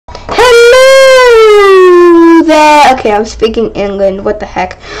Okay, I'm speaking England. What the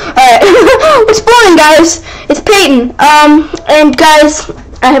heck? Alright. We're spoiling, guys. It's Peyton. And guys,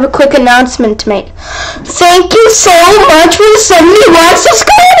 I have a quick announcement to make. Thank you so much for the 71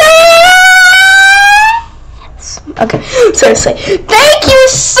 subscribers! Okay, seriously. Thank you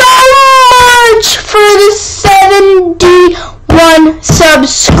so much for the 71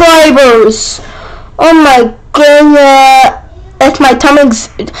 subscribers! Oh my goodness. If my tongue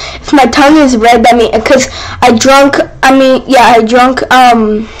is red, that means because I drank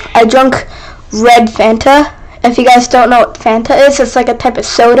red Fanta. If you guys don't know what Fanta is, it's like a type of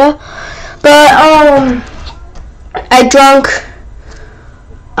soda. But I drank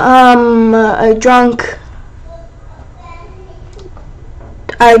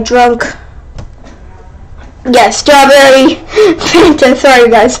strawberry Fanta. Sorry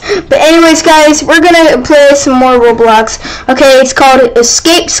guys. But anyways guys, we're gonna play some more Roblox. Okay, it's called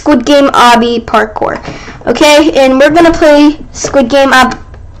Escape Squid Game Obby Parkour. Okay, and we're gonna play Squid Game Obby.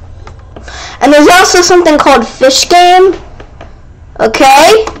 And there's also something called Fish Game.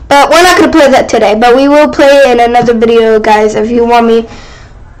 Okay, but we're not gonna play that today, but we will play in another video, guys, if you want me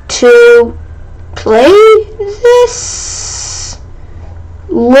to play this.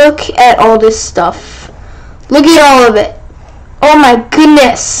 Look at all this stuff. Look at all of it. Oh my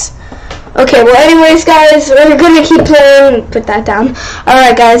goodness. Okay, well anyways guys, we're gonna keep playing. Put that down.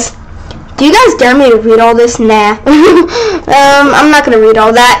 Alright guys. Do you guys dare me to read all this? Nah. I'm not gonna read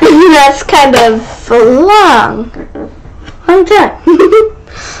all that. That's kind of long. Like that.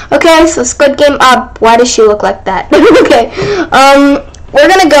 Okay, so Squid Game up. Why does she look like that? Okay. We're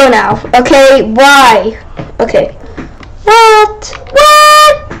gonna go now. Okay, why? Okay. What?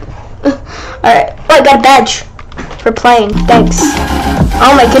 Alright. Oh, I got a badge for playing. Thanks.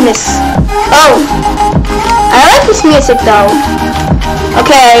 Oh my goodness. Oh. I like this music though.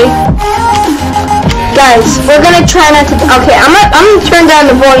 Okay. Guys, we're gonna try not to. Okay, I'm gonna turn down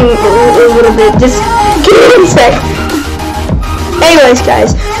the volume a little bit. Just give me a sec. Anyways,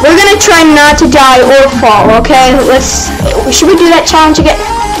 guys, we're gonna try not to die or fall. Okay, should we do that challenge again?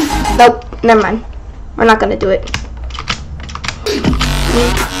 Nope, never mind. We're not gonna do it.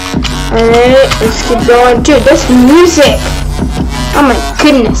 Alright, let's keep going. Dude, this music. Oh my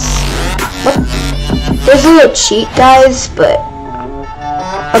goodness. What? There's a little cheat, guys, but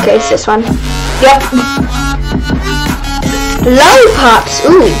okay, it's this one. Yep. Lollipops.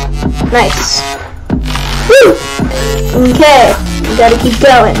 Ooh, nice. Woo. Okay, we gotta keep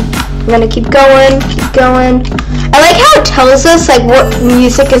going. I'm gonna keep going, keep going. I like how it tells us like what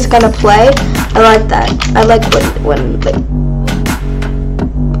music is gonna play. I like that. I like when like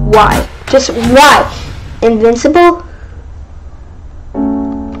why? Just why? Invincible?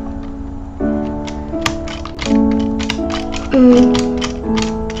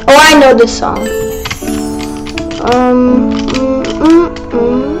 Oh, I know this song.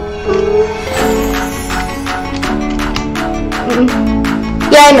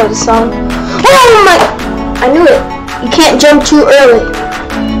 Yeah, I know the song. Oh my! I knew it. You can't jump too early.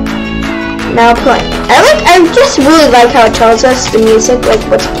 Now playing. I just really like how it tells us the music, like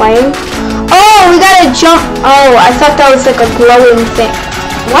what's playing. Oh, we gotta jump. Oh, I thought that was like a glowing thing.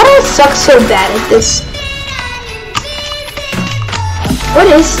 Why do I suck so bad at this? What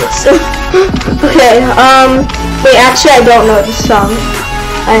is this? Okay, wait, actually I don't know the song.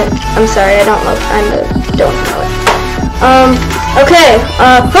 I'm sorry, I don't know it. Okay,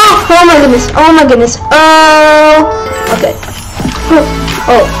 oh my goodness, oh my goodness, okay.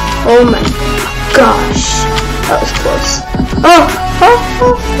 Oh my gosh, that was close.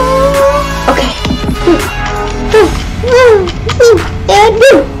 Okay.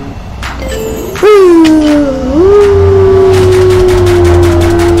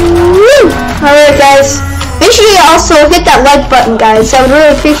 Alright guys, make sure you also hit that like button, guys. I would really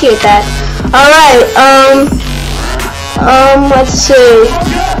appreciate that. Alright, let's see.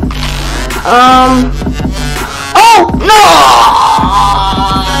 Oh no!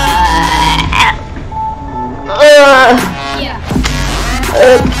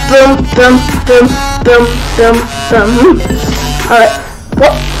 Boom. Alright,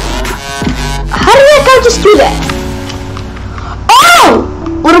 what? How did that guy just do that? Oh! A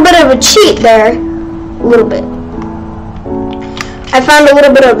little bit of a cheat there. A little bit. I found a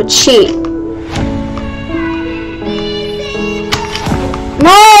little bit of a cheat.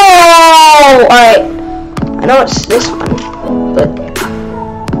 No! Alright. I know it's this one, but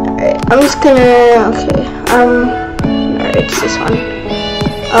alright, I'm just gonna okay. Alright, it's this one.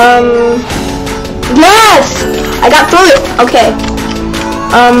 Yes! I got through it. Okay.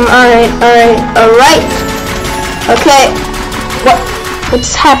 Alright. Okay. What?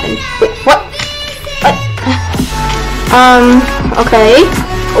 What's happened? Wait, what? Okay.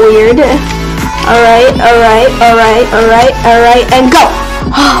 Weird. Alright, and go!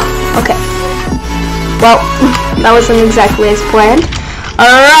 Okay. Well, that wasn't exactly as planned.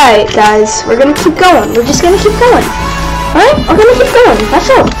 Alright, guys, we're gonna keep going. We're just gonna keep going. Alright, we're gonna keep going. That's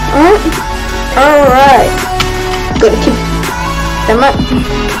all. Alright. Gonna keep them up.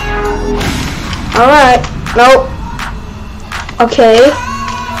 Alright. Nope. Okay.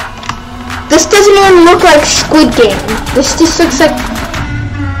 This doesn't even look like Squid Game. This just looks like...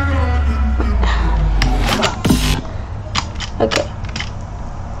 Okay.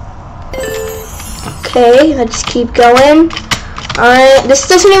 Okay, let's keep going. Alright, this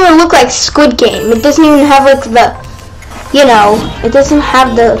doesn't even look like Squid Game. It doesn't even have like the, you know, it doesn't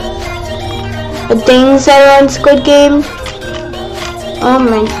have the things that are on Squid Game. Oh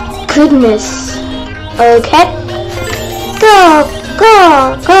my goodness. Okay. Go,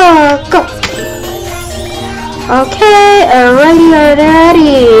 go, go, go. Okay,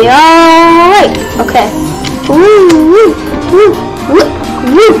 alrighty. Alright, okay. Woo, woo, woo, woo,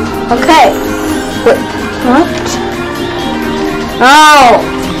 woo. Okay. Wait, what? Oh.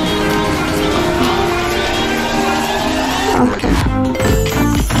 Okay.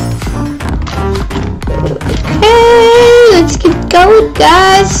 Okay, let's keep going,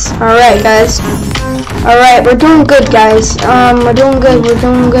 guys. Alright, guys. Alright, we're doing good, guys. We're doing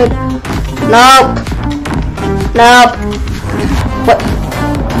good. Nope. Nope. What?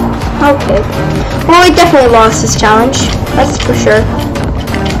 Okay. Well, we definitely lost this challenge. That's for sure.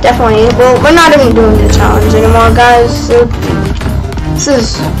 Definitely. Well, we're not even doing the challenge anymore, guys. This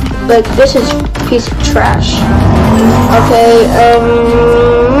is a piece of trash. Okay,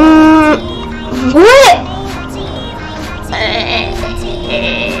 what?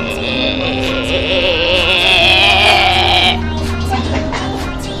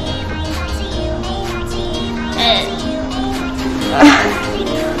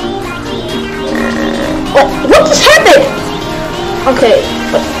 What just happened? Okay,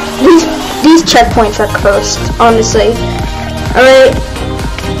 these checkpoints are cursed, honestly. Alright,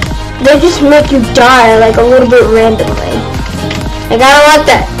 they just make you die like a little bit randomly. I don't like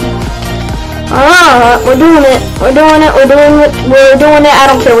that. We're doing it. I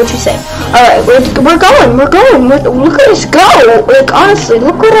don't care what you say. Alright, we're going. Look at us go. Like, honestly,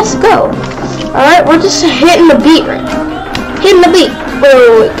 look at us go. Alright, we're just hitting the beat right now. Hitting the beat.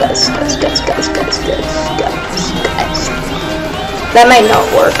 Wait, guys. That might not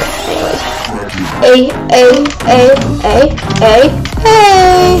work. Anyways.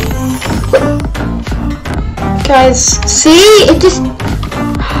 Guys, see? It just... Oh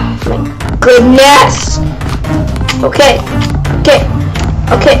my goodness. Okay.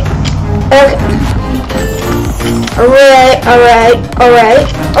 Alright.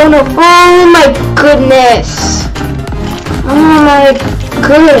 Oh no. Oh my goodness. Oh my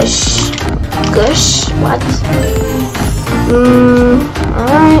gosh. Gosh? What?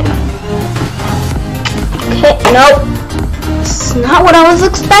 Alright. Okay, nope. It's not what I was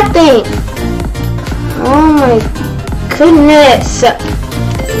expecting. Oh my goodness.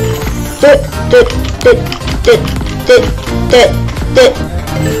 Good.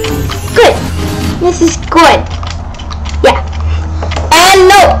 This is good. Yeah. And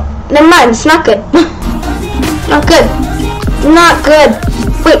no. Never mind. It's not good. Not good. Not good.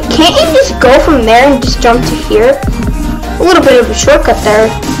 Wait, can't you just go from there and just jump to here? A little bit of a shortcut there.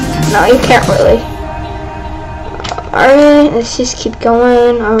 No, you can't really. Alright, let's just keep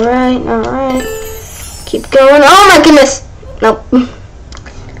going. Alright. Keep going. Oh my goodness! Nope.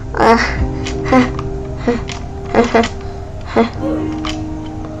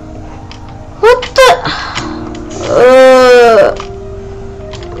 What the?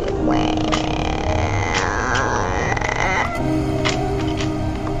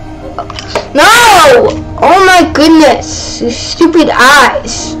 No! Oh my goodness! You stupid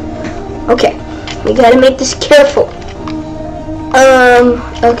eyes. Okay, we gotta make this careful.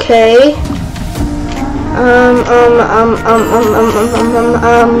 Okay.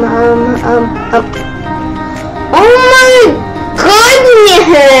 Oh my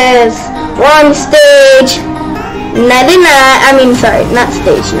goodness! We're on stage 99. I mean, sorry, not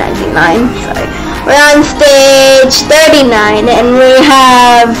stage 99. Sorry. We're on stage 39, and we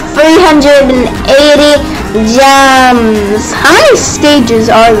have 380 gems. How many stages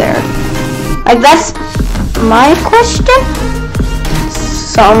are there? Like, that's my question.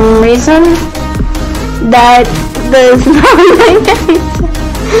 Some reason that there's not like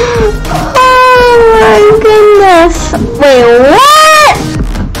oh my goodness. Wait, what?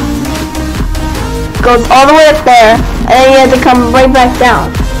 Goes all the way up there, and then you have to come right back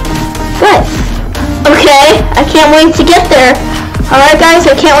down. Good. Okay, I can't wait to get there. Alright guys,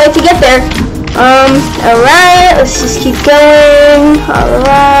 I can't wait to get there. Alright, let's just keep going.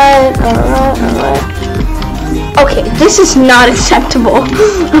 Alright. Okay, this is not acceptable.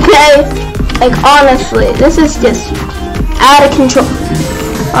 Okay? Like honestly, this is just out of control.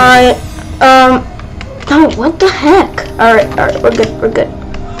 Alright, no, what the heck? Alright, we're good.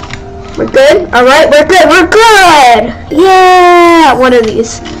 We're good? Alright, we're good! Yeah! What are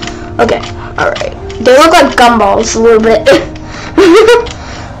these? Okay, alright. They look like gumballs a little bit.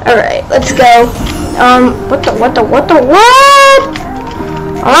 Alright, let's go. What?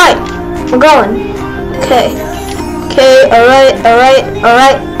 Alright, we're going. Okay, alright.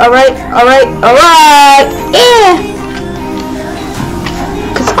 Yeah!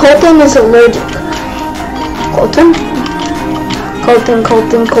 Because Colton is allergic. Colton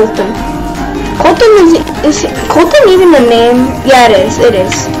is Colton even a name? Yeah, it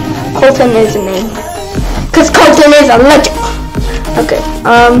is. Colton is a name. Because Colton is allergic. Okay,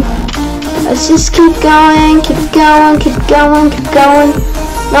 let's just keep going.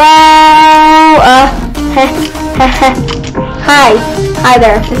 No, hi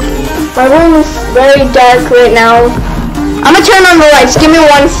there. My room is very dark right now. I'm gonna turn on the lights. Give me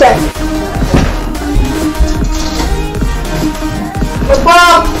 1 sec.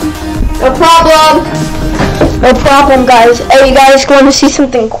 No problem, guys. Hey, you guys going to see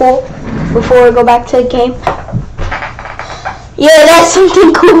something cool before we go back to the game? Yeah, that's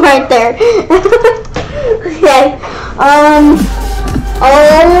something cool right there. Okay.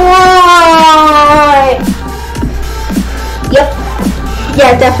 Alright. Yep.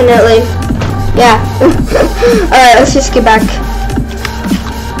 Yeah, definitely. Yeah. Alright, let's just get back.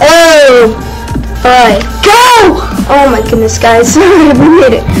 Oh. Alright. Go! Oh my goodness, guys. We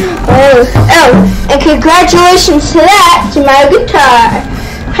made it. Oh, and congratulations to that, to my guitar.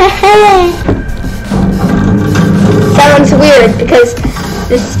 Sounds weird because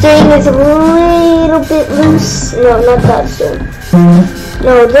the string is a little bit loose. No, not that string.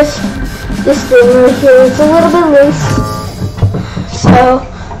 No, this string right here is a little bit loose. So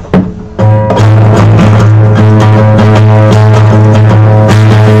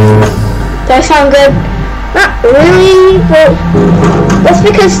does that sound good? Not really, but that's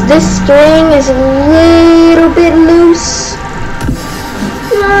because this string is a little bit loose.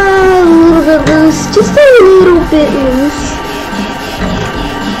 A little bit loose, just a little bit loose.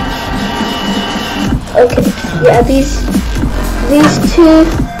 Okay, yeah, these two.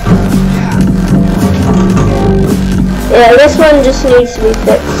 Yeah, this one just needs to be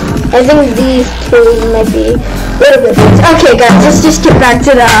fixed. I think these two might be a little bit fixed. Okay, guys, let's just get back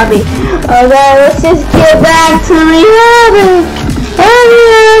to the hobby. Okay, let's just get back to the hobby.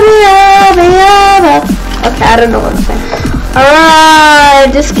 Okay, I don't know what I'm saying.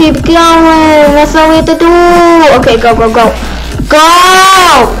 Alright, just keep going. That's all we have to do. Okay, go.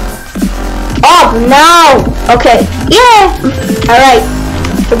 Oh, no. Okay, yeah. Alright,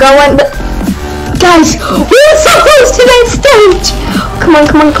 we're going. Guys, we're so close to that stage. Come on.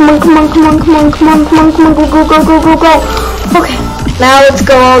 Go. Okay, now let's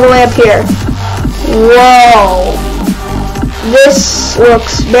go all the way up here. Whoa. This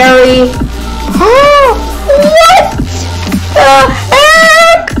looks very... What the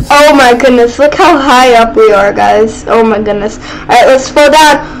heck? Oh my goodness, look how high up we are, guys. Oh my goodness. Alright, let's fall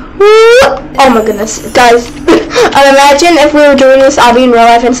down. Oh my goodness, guys. Imagine if we were doing this obby in real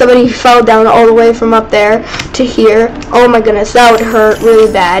life and somebody fell down all the way from up there to here. Oh my goodness, that would hurt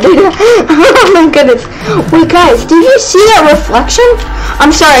really bad. Oh my goodness. Wait, guys, did you see that reflection?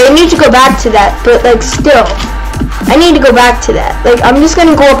 I'm sorry, I need to go back to that, but like still. I need to go back to that. Like, I'm just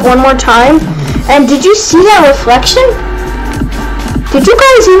gonna go up one more time. And did you see that reflection? Did you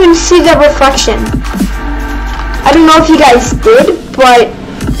guys even see that reflection? I don't know if you guys did, but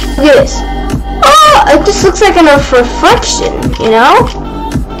look at this. Oh, it just looks like a reflection, you know?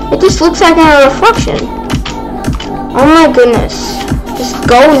 It just looks like a reflection. Oh my goodness. Just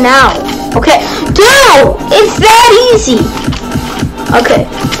go now. Okay. Go! It's that easy. Okay.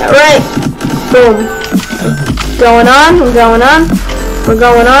 Alright. Boom. Going on.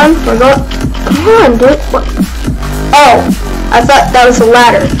 Come on, dude. What? Oh, I thought that was a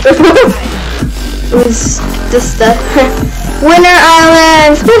ladder. It was just the Winter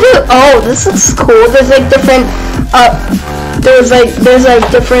Islands. Oh, this looks cool. There's like different there's like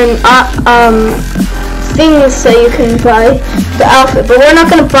different things that you can buy the outfit, but we're not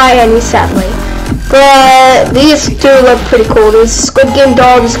gonna buy any sadly. But these two look pretty cool. There's Squid Game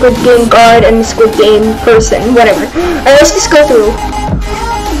doll, the Squid Game guard, and the Squid Game person, whatever. Alright, let's just go through.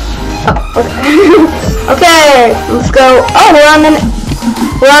 Oh, okay. Okay, let's go. Oh, we're on the...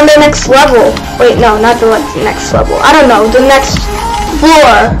 We're on the next level. Wait, no, not the next level. I don't know, the next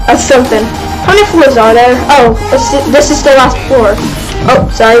floor or something. How many floors are there? Oh, this is the last floor. Oh,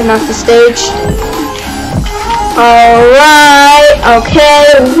 sorry, not the stage. Alright,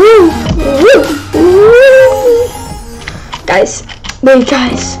 okay. Woo, woo, woo. Guys, wait,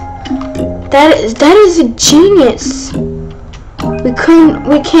 guys. That is a genius. We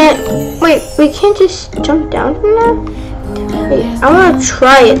can't just jump down from there? Wait, I wanna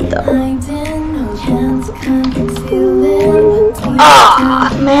try it though. Ah,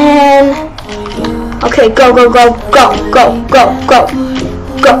 man. Okay, go, go, go, go, go, go, go,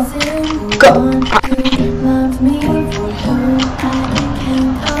 go, go.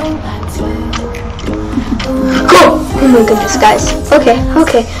 Go! Oh my goodness, guys. Okay,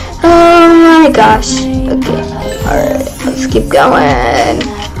 okay. Oh my gosh. Okay. Alright, let's keep going.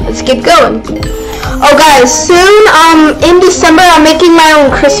 Let's keep going. Oh guys, soon, in December, I'm making my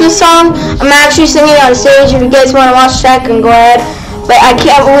own Christmas song. I'm actually singing on stage. If you guys want to watch that, can go ahead. But I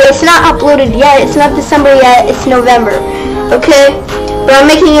can't, it's not uploaded yet. It's not December yet. It's November. Okay? But I'm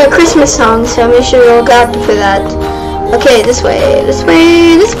making a Christmas song, so make sure you look out for that. Okay, this way, this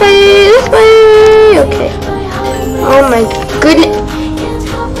way, this way, this way. Okay. Oh my goodness.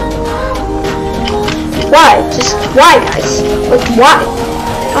 Why? Just why, guys? Like, why?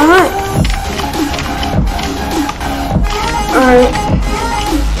 Alright. Alright.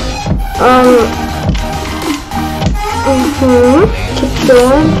 Keep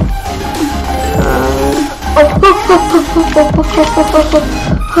going. Alright.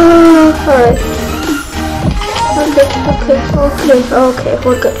 Okay.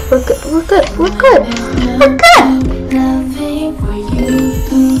 We're good.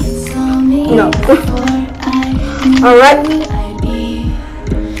 No. Alright.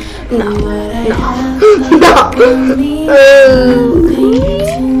 No.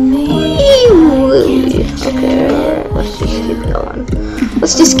 Okay,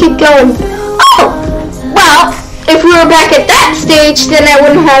 let's just keep going. Oh! Well, if we were back at that stage, then I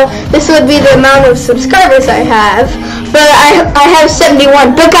wouldn't have, this would be the amount of subscribers I have. But I have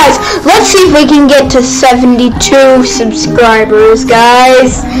 71. But guys, let's see if we can get to 72 subscribers,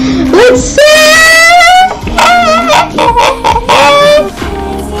 guys. Let's see!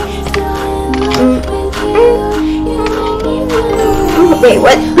 Wait,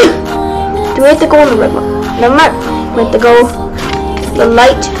 what? Do we have to go on the red one? Never mind. We have to go the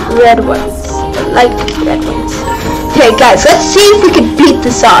light red ones. The light red ones. Okay, guys, let's see if we can beat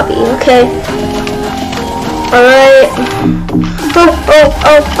this Obby, okay? Alright. Oh,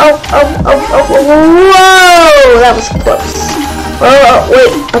 whoa! That was close. Oh,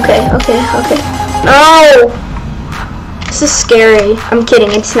 wait. Okay. No! This is scary. I'm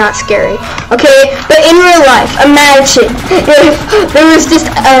kidding, it's not scary. Okay, but in real life, imagine if there was just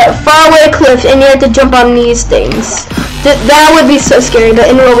a faraway cliff and you had to jump on these things. That would be so scary, but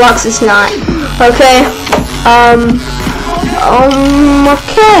in Roblox it's not. Okay.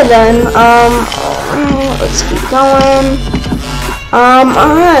 Okay then. Let's keep going.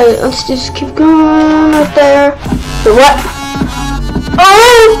 Alright, let's just keep going right there. Wait, what?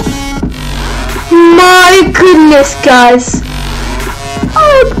 Oh! My goodness, guys.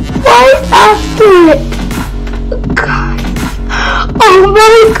 I'm right after it. God. Oh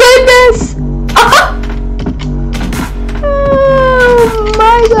my goodness. Oh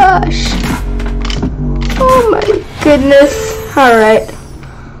my gosh. Oh my goodness. Alright.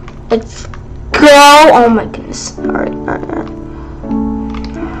 Let's go. Oh my goodness. Alright.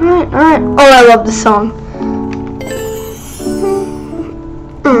 Oh, I love this song.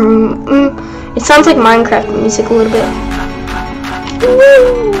 It sounds like Minecraft music a little bit.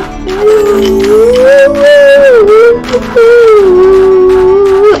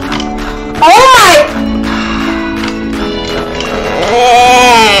 Oh my!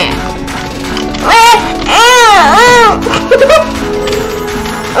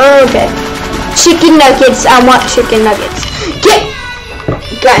 Okay. Chicken nuggets. I want chicken nuggets.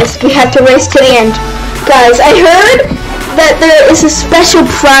 Guys, we have to race to the end. Guys, I heard that there is a special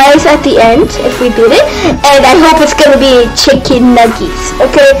prize at the end if we beat it, and I hope it's gonna be chicken nuggets.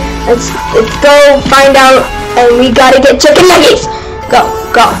 Okay, let's go find out, and we gotta get chicken nuggets. Go.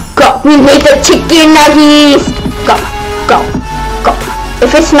 We need the chicken nuggets. Go.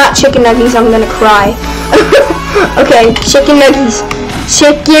 If it's not chicken nuggets, I'm gonna cry. Okay, chicken nuggets.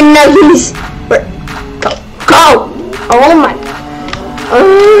 Go. Oh my.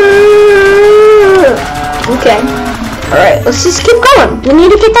 Okay. Alright, let's just keep going. We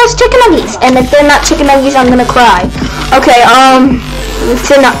need to get those chicken nuggets. And if they're not chicken nuggets, I'm gonna cry. Okay,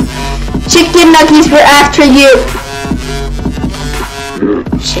 listen up. Chicken nuggets, we're after you.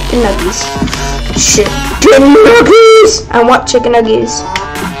 chicken nuggies. Chicken nuggies! I want chicken nuggies.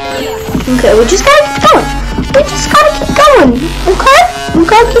 Okay, we just gotta keep going. We just gotta keep going. Okay? We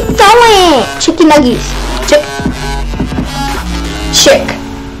gotta keep going. Chicken nuggies. Chick.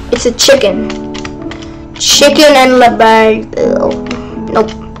 It's a chicken. Chicken and liver.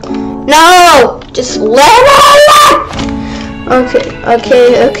 Nope. No! Just let it out! Okay.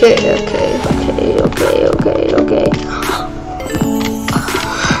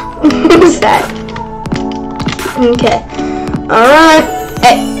 Who's that? Okay. Alright.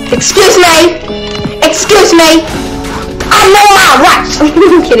 Hey, excuse me! Excuse me! I know my rights!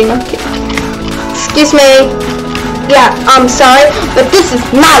 I'm kidding. Excuse me. Yeah, I'm sorry, but this is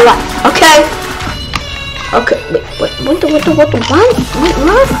my life, okay? Okay, wait, what? Okay.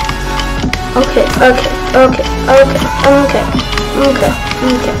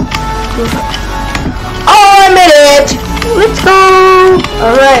 Oh, I made it! Let's go!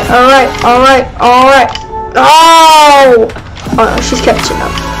 Alright. Oh, no, she's catching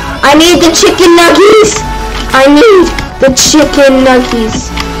up. I need the chicken nuggies! I need the chicken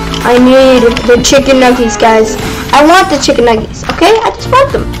nuggies, guys. I want the chicken nuggies, okay? I just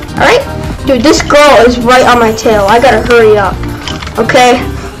want them, alright? Dude, this girl is right on my tail. I gotta hurry up, okay?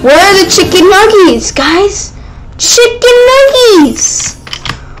 Where are the chicken nuggies, guys? Chicken nuggies!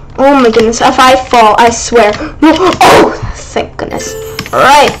 Oh my goodness, if I fall, I swear. No, oh, thank goodness.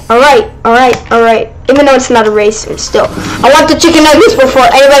 Alright. Even though it's not a race, it's still. I want the chicken nuggets before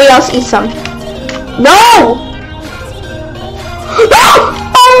anybody else eats them. No!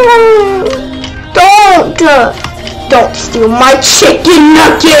 Don't steal my chicken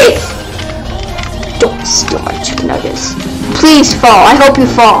nuggets! Don't steal my chicken nuggets. Please fall. I hope you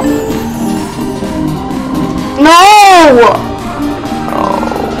fall. No!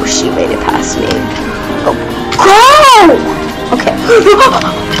 Oh, she made it past me. Oh, go! Okay.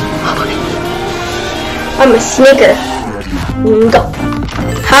 I'm a sneaker. Go.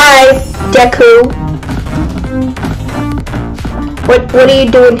 Hi, Deku. What are you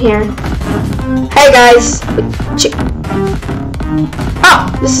doing here? Hey guys. Oh,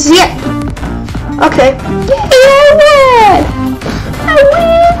 this is it. Okay. Yeah! I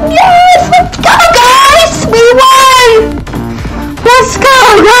win! Yes! Let's go, guys! We won! Let's go,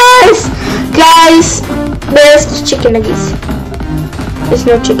 guys! Guys, there's the chicken nuggies. There's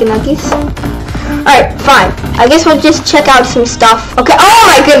no chicken nuggies. Alright, fine. I guess we'll just check out some stuff. Okay, oh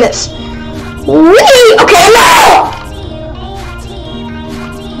my goodness! Wee! Okay, no!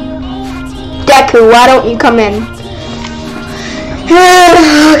 Deku, why don't you come in?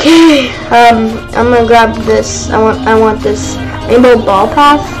 Okay. I'm gonna grab this. I want this rainbow ball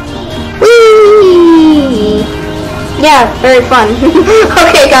path. Whee! Yeah, very fun.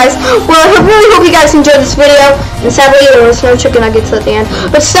 Okay, guys. Well, I really hope you guys enjoyed this video. And sadly, there was no chicken nuggets at the end.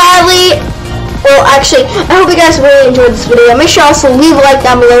 But sadly, well, actually, I hope you guys really enjoyed this video. Make sure also leave a like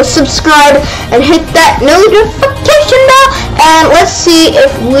down below, subscribe, and hit that notification bell. And let's see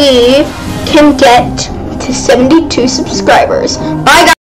if we can get to 72 subscribers. Bye, guys.